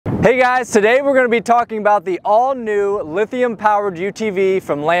Hey guys, today we're going to be talking about the all-new lithium-powered UTV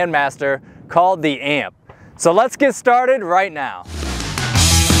from Landmaster called the AMP. So let's get started right now.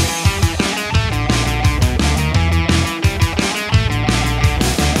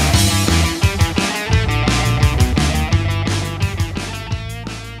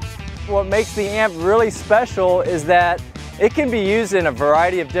 What makes the AMP really special is that it can be used in a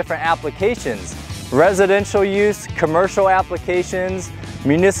variety of different applications. Residential use, commercial applications,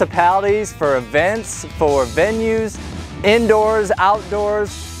 municipalities, for events, for venues, indoors,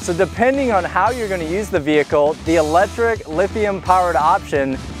 outdoors. So depending on how you're going to use the vehicle, the electric lithium powered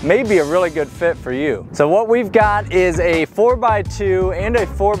option may be a really good fit for you. So what we've got is a 4x2 and a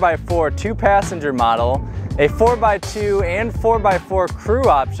 4x4 two-passenger model, a 4x2 and 4x4 crew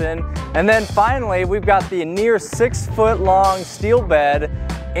option, and then finally we've got the near 6-foot long steel bed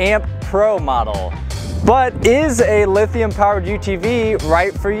AMP Pro model. But is a lithium powered UTV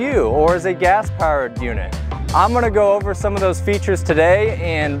right for you, or is a gas powered unit? I'm going to go over some of those features today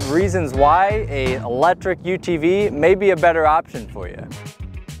and reasons why an electric UTV may be a better option for you.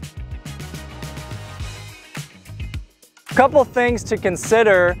 A couple things to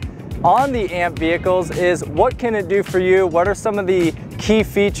consider on the AMP vehicles is what can it do for you? What are some of the key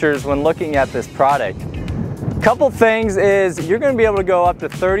features when looking at this product? Couple things is you're going to be able to go up to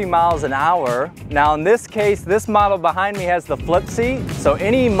 30 miles an hour. Now in this case, this model behind me has the flip seat, so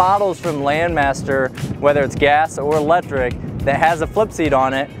any models from Landmaster, whether it's gas or electric, that has a flip seat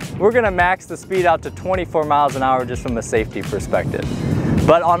on it, we're going to max the speed out to 24 miles an hour just from a safety perspective.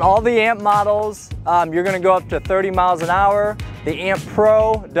 But on all the AMP models, you're going to go up to 30 miles an hour. The AMP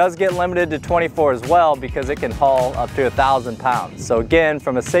Pro does get limited to 24 as well because it can haul up to 1,000 pounds. So again,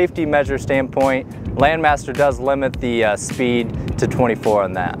 from a safety measure standpoint, Landmaster does limit the speed to 24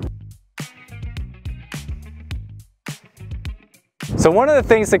 on that. So one of the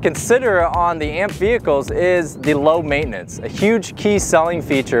things to consider on the AMP vehicles is the low maintenance. A huge key selling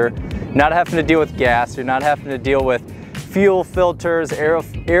feature, not having to deal with gas, you're not having to deal with fuel filters,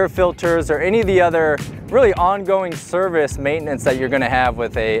 air filters, or any of the other really ongoing service maintenance that you're going to have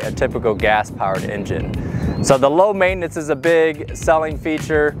with a typical gas-powered engine. So the low maintenance is a big selling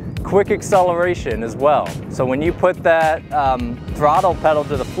feature. Quick acceleration as well. So when you put that throttle pedal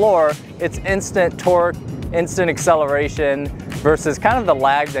to the floor, it's instant torque, instant acceleration versus kind of the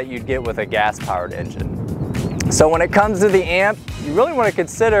lag that you'd get with a gas-powered engine. So when it comes to the AMP, you really want to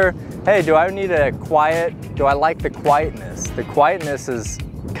consider, hey, do I need a quiet? Do I like the quietness? The quietness is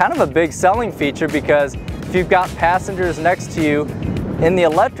kind of a big selling feature because if you've got passengers next to you in the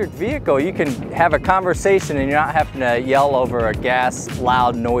electric vehicle, you can have a conversation and you're not having to yell over a gas,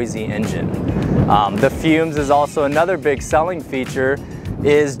 loud, noisy engine. The fumes is also another big selling feature.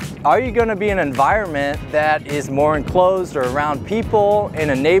 Is, are you going to be in an environment that is more enclosed or around people in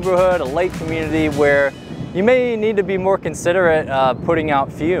a neighborhood, a lake community where you may need to be more considerate putting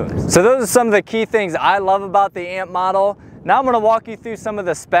out fumes. So those are some of the key things I love about the AMP model. Now I'm going to walk you through some of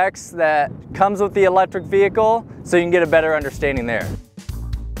the specs that comes with the electric vehicle so you can get a better understanding there.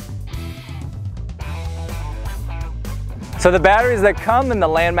 So the batteries that come in the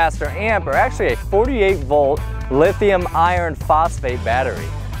Landmaster AMP are actually a 48-volt lithium iron phosphate battery.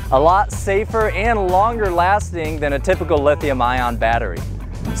 A lot safer and longer lasting than a typical lithium-ion battery.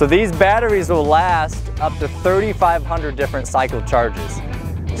 So these batteries will last up to 3,500 different cycle charges.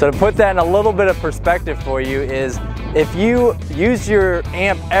 So to put that in a little bit of perspective for you is if you used your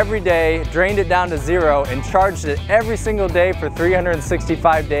AMP every day, drained it down to zero, and charged it every single day for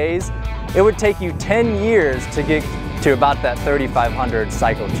 365 days, it would take you 10 years to get to about that 3,500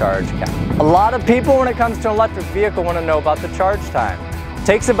 cycle charge count. A lot of people when it comes to an electric vehicle want to know about the charge time. It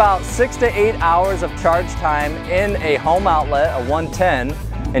takes about 6 to 8 hours of charge time in a home outlet, a 110,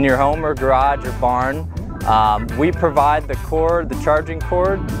 in your home or garage or barn. We provide the cord, the charging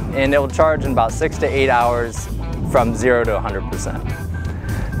cord, and it will charge in about 6 to 8 hours from 0 to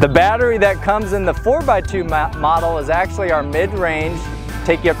 100%. The battery that comes in the 4x2 model is actually our mid-range,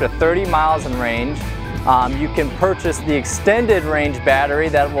 take you up to 30 miles in range. You can purchase the extended range battery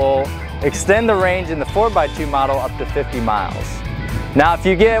that will extend the range in the 4x2 model up to 50 miles. Now if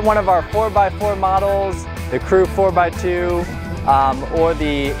you get one of our 4x4 models, the Crew 4x2, or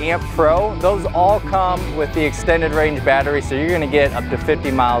the AMP Pro, those all come with the extended range battery, so you're going to get up to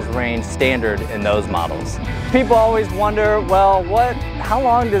 50 miles range standard in those models. People always wonder, well, how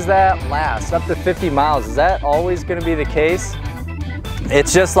long does that last? Up to 50 miles, is that always going to be the case?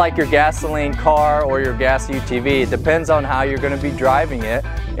 It's just like your gasoline car or your gas UTV. It depends on how you're going to be driving it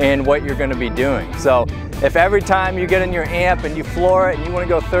and what you're going to be doing. So if every time you get in your AMP and you floor it and you want to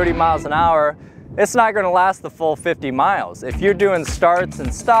go 30 miles an hour, it's not going to last the full 50 miles. If you're doing starts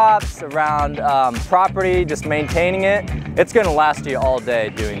and stops around property, just maintaining it, it's going to last you all day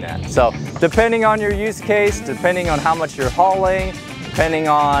doing that. So depending on your use case, depending on how much you're hauling, depending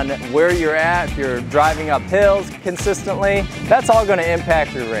on where you're at, if you're driving up hills consistently, that's all going to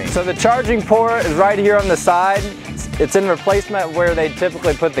impact your range. So the charging port is right here on the side. It's in replacement where they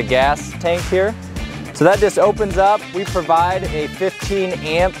typically put the gas tank here. So that just opens up. We provide a 15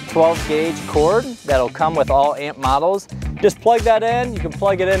 amp 12 gauge cord that'll come with all amp models. Just plug that in, you can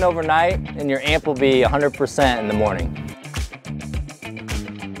plug it in overnight and your amp will be 100% in the morning.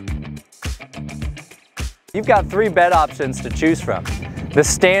 You've got 3 bed options to choose from. The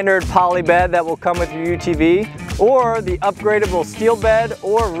standard poly bed that will come with your UTV, or the upgradable steel bed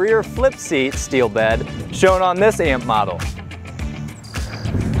or rear flip seat steel bed shown on this amp model.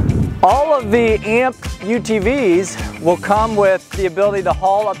 All of the amp UTVs will come with the ability to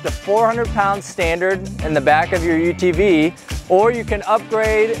haul up to 400 pounds standard in the back of your UTV, or you can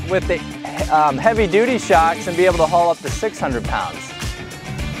upgrade with the heavy duty shocks and be able to haul up to 600 pounds.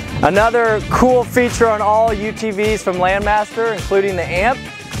 Another cool feature on all UTVs from Landmaster, including the amp,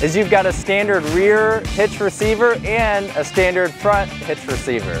 is you've got a standard rear hitch receiver and a standard front hitch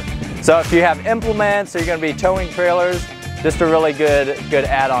receiver. So if you have implements or you're going to be towing trailers, just a really good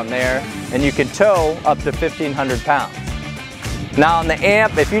add-on there, and you can tow up to 1,500 pounds. Now on the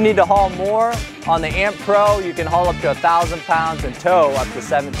amp, if you need to haul more, on the Amp Pro you can haul up to 1,000 pounds and tow up to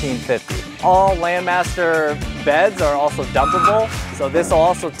 1,750. All Landmaster beds are also dumpable, so this will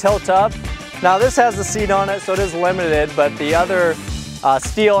also tilt up. Now this has a seat on it, so it is limited, but the other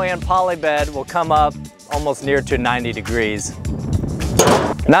steel and poly bed will come up almost near to 90 degrees.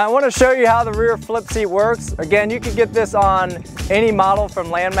 Now I want to show you how the rear flip seat works. Again, you can get this on any model from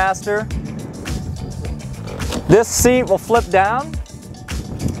Landmaster. This seat will flip down,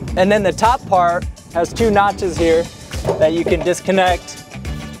 and then the top part has 2 notches here that you can disconnect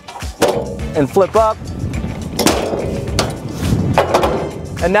and flip up.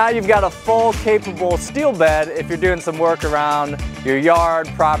 And now you've got a full capable steel bed if you're doing some work around your yard,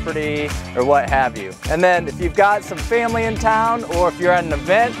 property, or what have you. And then if you've got some family in town, or if you're at an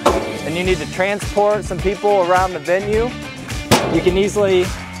event and you need to transport some people around the venue, you can easily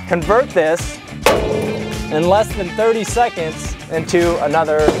convert this in less than 30 seconds into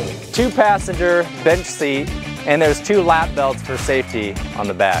another 2-passenger bench seat, and there's 2 lap belts for safety on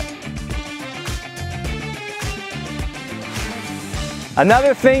the back.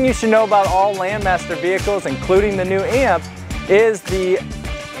 Another thing you should know about all Landmaster vehicles, including the new amp, is the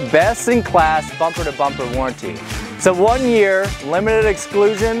best-in-class bumper-to-bumper warranty. So 1 year, limited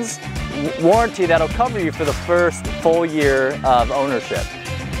exclusions warranty that'll cover you for the first full year of ownership.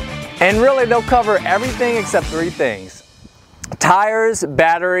 And really, they'll cover everything except 3 things: tires,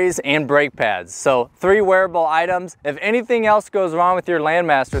 batteries, and brake pads. So 3 wearable items. If anything else goes wrong with your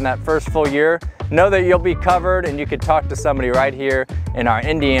Landmaster in that first full year, know that you'll be covered and you can talk to somebody right here in our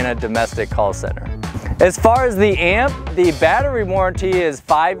Indiana domestic call center. As far as the amp, the battery warranty is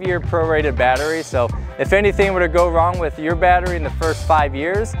 5-year prorated battery. So if anything were to go wrong with your battery in the first 5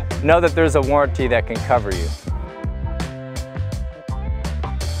 years, know that there's a warranty that can cover you.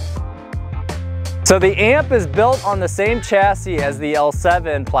 So the amp is built on the same chassis as the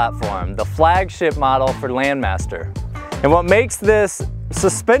L7 platform, the flagship model for Landmaster. And what makes this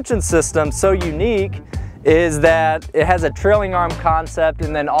suspension system so unique is that it has a trailing arm concept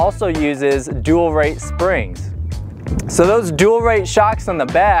and then also uses dual rate springs. So those dual rate shocks on the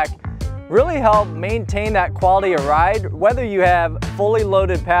back really help maintain that quality of ride, whether you have fully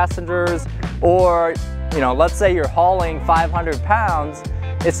loaded passengers or, let's say you're hauling 500 pounds,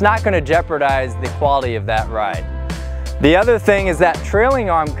 it's not going to jeopardize the quality of that ride. The other thing is that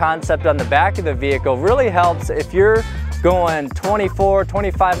trailing arm concept on the back of the vehicle really helps if you're going 24,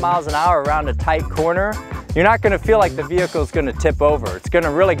 25 miles an hour around a tight corner. You're not going to feel like the vehicle is going to tip over. It's going to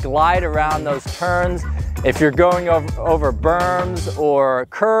really glide around those turns. If you're going over berms or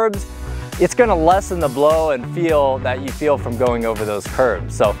curbs, it's going to lessen the blow and feel that you feel from going over those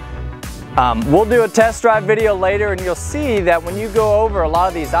curbs. So we'll do a test drive video later and you'll see that when you go over a lot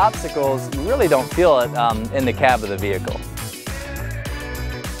of these obstacles, you really don't feel it in the cab of the vehicle.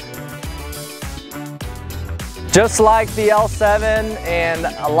 Just like the L7 and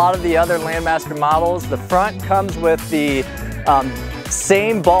a lot of the other Landmaster models, the front comes with the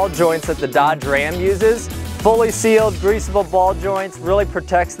same ball joints that the Dodge Ram uses. Fully sealed, greasable ball joints, really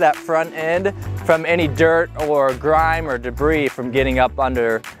protects that front end from any dirt or grime or debris from getting up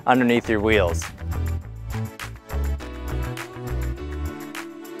underneath your wheels.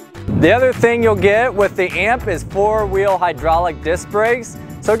 The other thing you'll get with the amp is 4-wheel hydraulic disc brakes.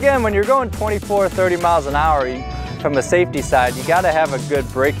 So So again, when you're going 24, 30 miles an hour, from a safety side, you gotta have a good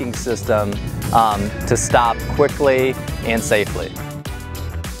braking system to stop quickly and safely.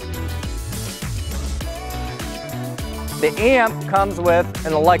 The amp comes with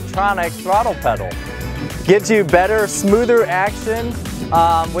an electronic throttle pedal. Gives you better, smoother action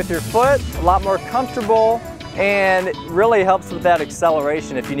with your foot, a lot more comfortable, and it really helps with that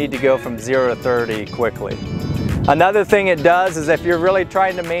acceleration if you need to go from 0 to 30 quickly. Another thing it does is if you're really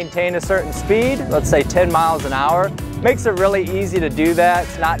trying to maintain a certain speed, let's say 10 miles an hour, makes it really easy to do that.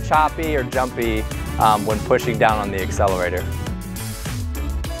 It's not choppy or jumpy when pushing down on the accelerator.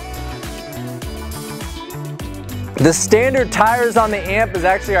 The standard tires on the amp is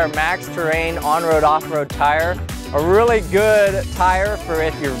actually our Max Terrain on-road, off-road tire. A really good tire for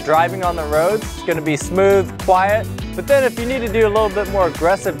if you're driving on the roads. It's going to be smooth, quiet, but then if you need to do a little bit more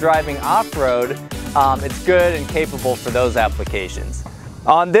aggressive driving off-road, it's good and capable for those applications.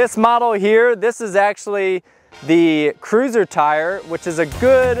 On this model here, this is actually the cruiser tire, which is a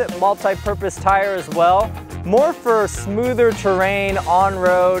good multi-purpose tire as well. More for smoother terrain,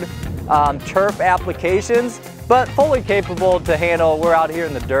 on-road, turf applications, but fully capable to handle, we're out here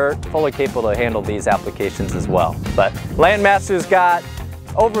in the dirt, fully capable to handle these applications as well. But Landmaster's got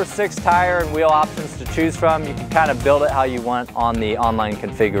over 6 tire and wheel options to choose from. You can kind of build it how you want on the online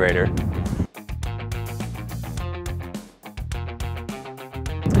configurator.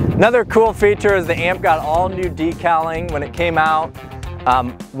 Another cool feature is the amp got all new decaling when it came out.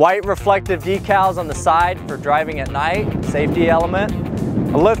 White reflective decals on the side for driving at night, safety element.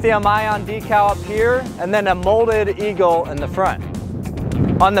 A lithium ion decal up here, and then a molded eagle in the front.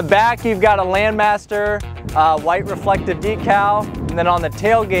 On the back, you've got a Landmaster white reflective decal, and then on the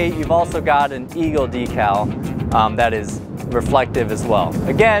tailgate, you've also got an eagle decal that is reflective as well.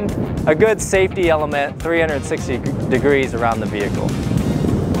 Again, a good safety element, 360 degrees around the vehicle.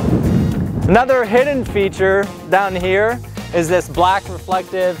 Another hidden feature down here is this black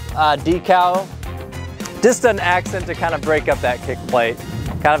reflective decal. Just an accent to kind of break up that kick plate.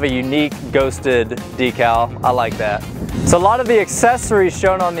 Kind of a unique ghosted decal. I like that. So a lot of the accessories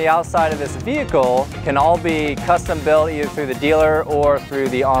shown on the outside of this vehicle can all be custom built either through the dealer or through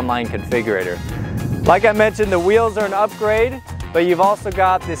the online configurator. Like I mentioned, the wheels are an upgrade, but you've also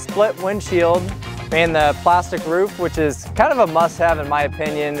got the split windshield and the plastic roof, which is kind of a must-have in my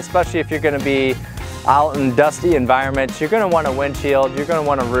opinion, especially if you're going to be out in dusty environments. You're going to want a windshield, you're going to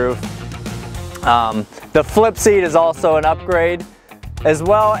want a roof. The flip seat is also an upgrade, as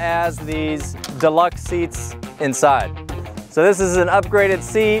well as these deluxe seats inside. So this is an upgraded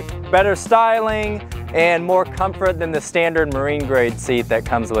seat, better styling, and more comfort than the standard marine grade seat that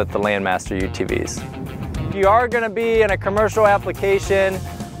comes with the Landmaster UTVs. If you are going to be in a commercial application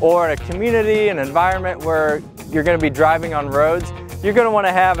or in a community, an environment where you're going to be driving on roads, you're going to want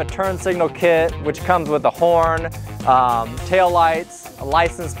to have a turn signal kit, which comes with a horn, tail lights, a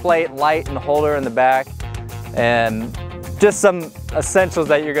license plate, light and holder in the back, and just some essentials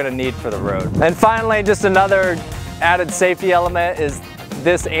that you're going to need for the road. And finally, just another added safety element is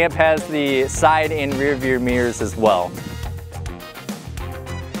this amp has the side and rear view mirrors as well.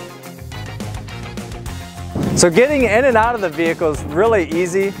 So getting in and out of the vehicle is really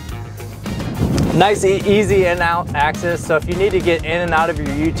easy. Nice, easy in and out access. So if you need to get in and out of your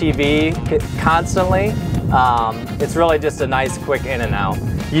UTV constantly, it's really just a nice quick in and out.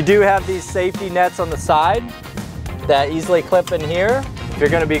 You do have these safety nets on the side that easily clip in here. If you're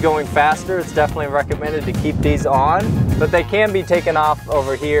going to be going faster, it's definitely recommended to keep these on, but they can be taken off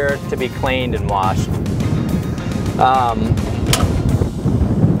over here to be cleaned and washed.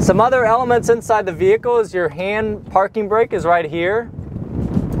 Some other elements inside the vehicle is your hand parking brake is right here.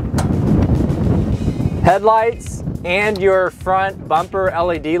 Headlights and your front bumper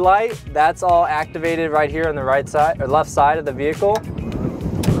LED light, that's all activated right here on the right side or left side of the vehicle.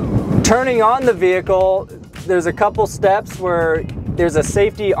 Turning on the vehicle, there's a couple steps where there's a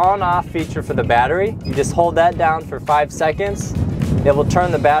safety on-off feature for the battery. You just hold that down for 5 seconds. It will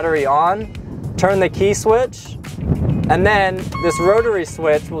turn the battery on, turn the key switch, and then this rotary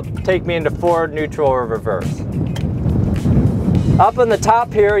switch will take me into forward, neutral, or reverse. Up on the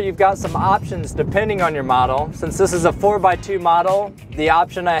top here, you've got some options depending on your model. Since this is a 4x2 model, the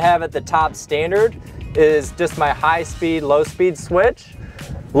option I have at the top standard is just my high speed, low speed switch.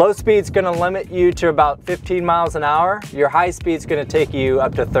 Low speed's gonna limit you to about 15 miles an hour. Your high speed's gonna take you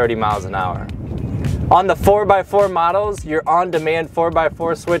up to 30 miles an hour. On the 4x4 models, your on-demand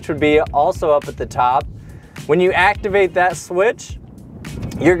 4x4 switch would be also up at the top. When you activate that switch,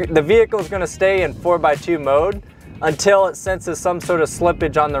 the vehicle is gonna stay in 4x2 mode until it senses some sort of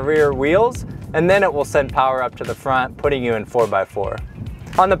slippage on the rear wheels, and then it will send power up to the front, putting you in 4x4.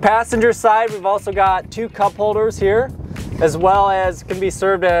 On the passenger side, we've also got 2 cup holders here, as well as can be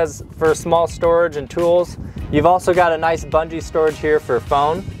served as for small storage and tools. You've also got a nice bungee storage here for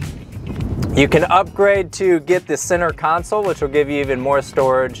phone. You can upgrade to get the center console, which will give you even more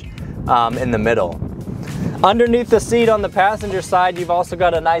storage in the middle. Underneath the seat on the passenger side, you've also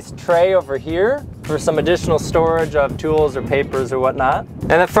got a nice tray over here for some additional storage of tools or papers or whatnot.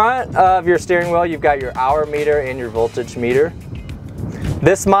 In the front of your steering wheel, you've got your hour meter and your voltage meter.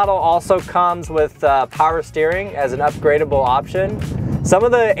 This model also comes with power steering as an upgradable option. Some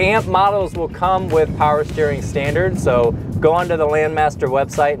of the AMP models will come with power steering standard, so go onto the Landmaster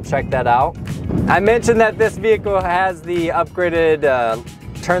website and check that out. I mentioned that this vehicle has the upgraded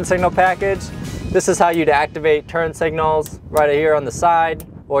turn signal package. This is how you'd activate turn signals right here on the side,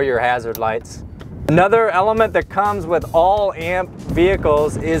 or your hazard lights. Another element that comes with all AMP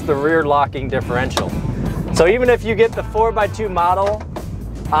vehicles is the rear locking differential. So even if you get the 4x2 model,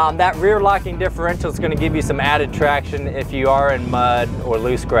 that rear locking differential is going to give you some added traction if you are in mud or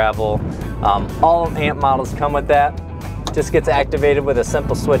loose gravel. All AMP models come with that. Just gets activated with a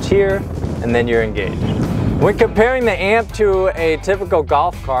simple switch here, and then you're engaged. When comparing the AMP to a typical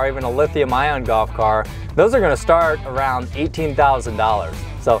golf car, even a lithium-ion golf car, those are going to start around $18,000.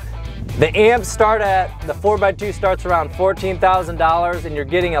 So the AMP start at, the 4x2 starts around $14,000, and you're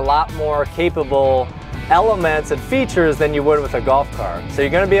getting a lot more capable elements and features than you would with a golf car. So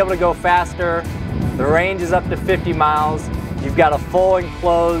you're going to be able to go faster. The range is up to 50 miles. You've got a full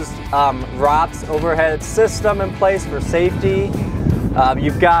enclosed ROPS overhead system in place for safety.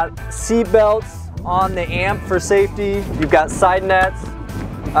 You've got seat belts on the AMP for safety. You've got side nets.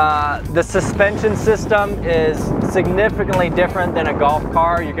 The suspension system is significantly different than a golf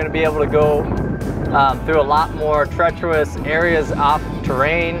car. You're going to be able to go through a lot more treacherous areas off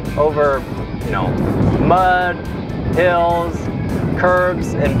terrain, over mud, hills,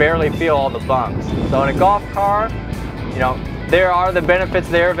 curbs, and barely feel all the bumps. So in a golf car, there are the benefits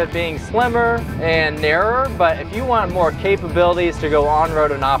there of it being slimmer and narrower, but if you want more capabilities to go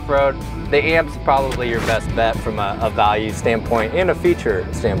on-road and off-road, the AMP's probably your best bet from a value standpoint and a feature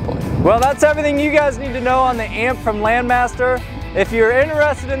standpoint. Well, that's everything you guys need to know on the AMP from Landmaster. If you're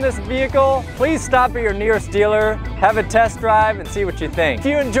interested in this vehicle, please stop at your nearest dealer, have a test drive, and see what you think. If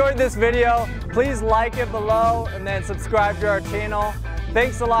you enjoyed this video, please like it below and then subscribe to our channel.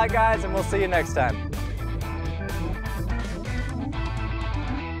 Thanks a lot, guys, and we'll see you next time.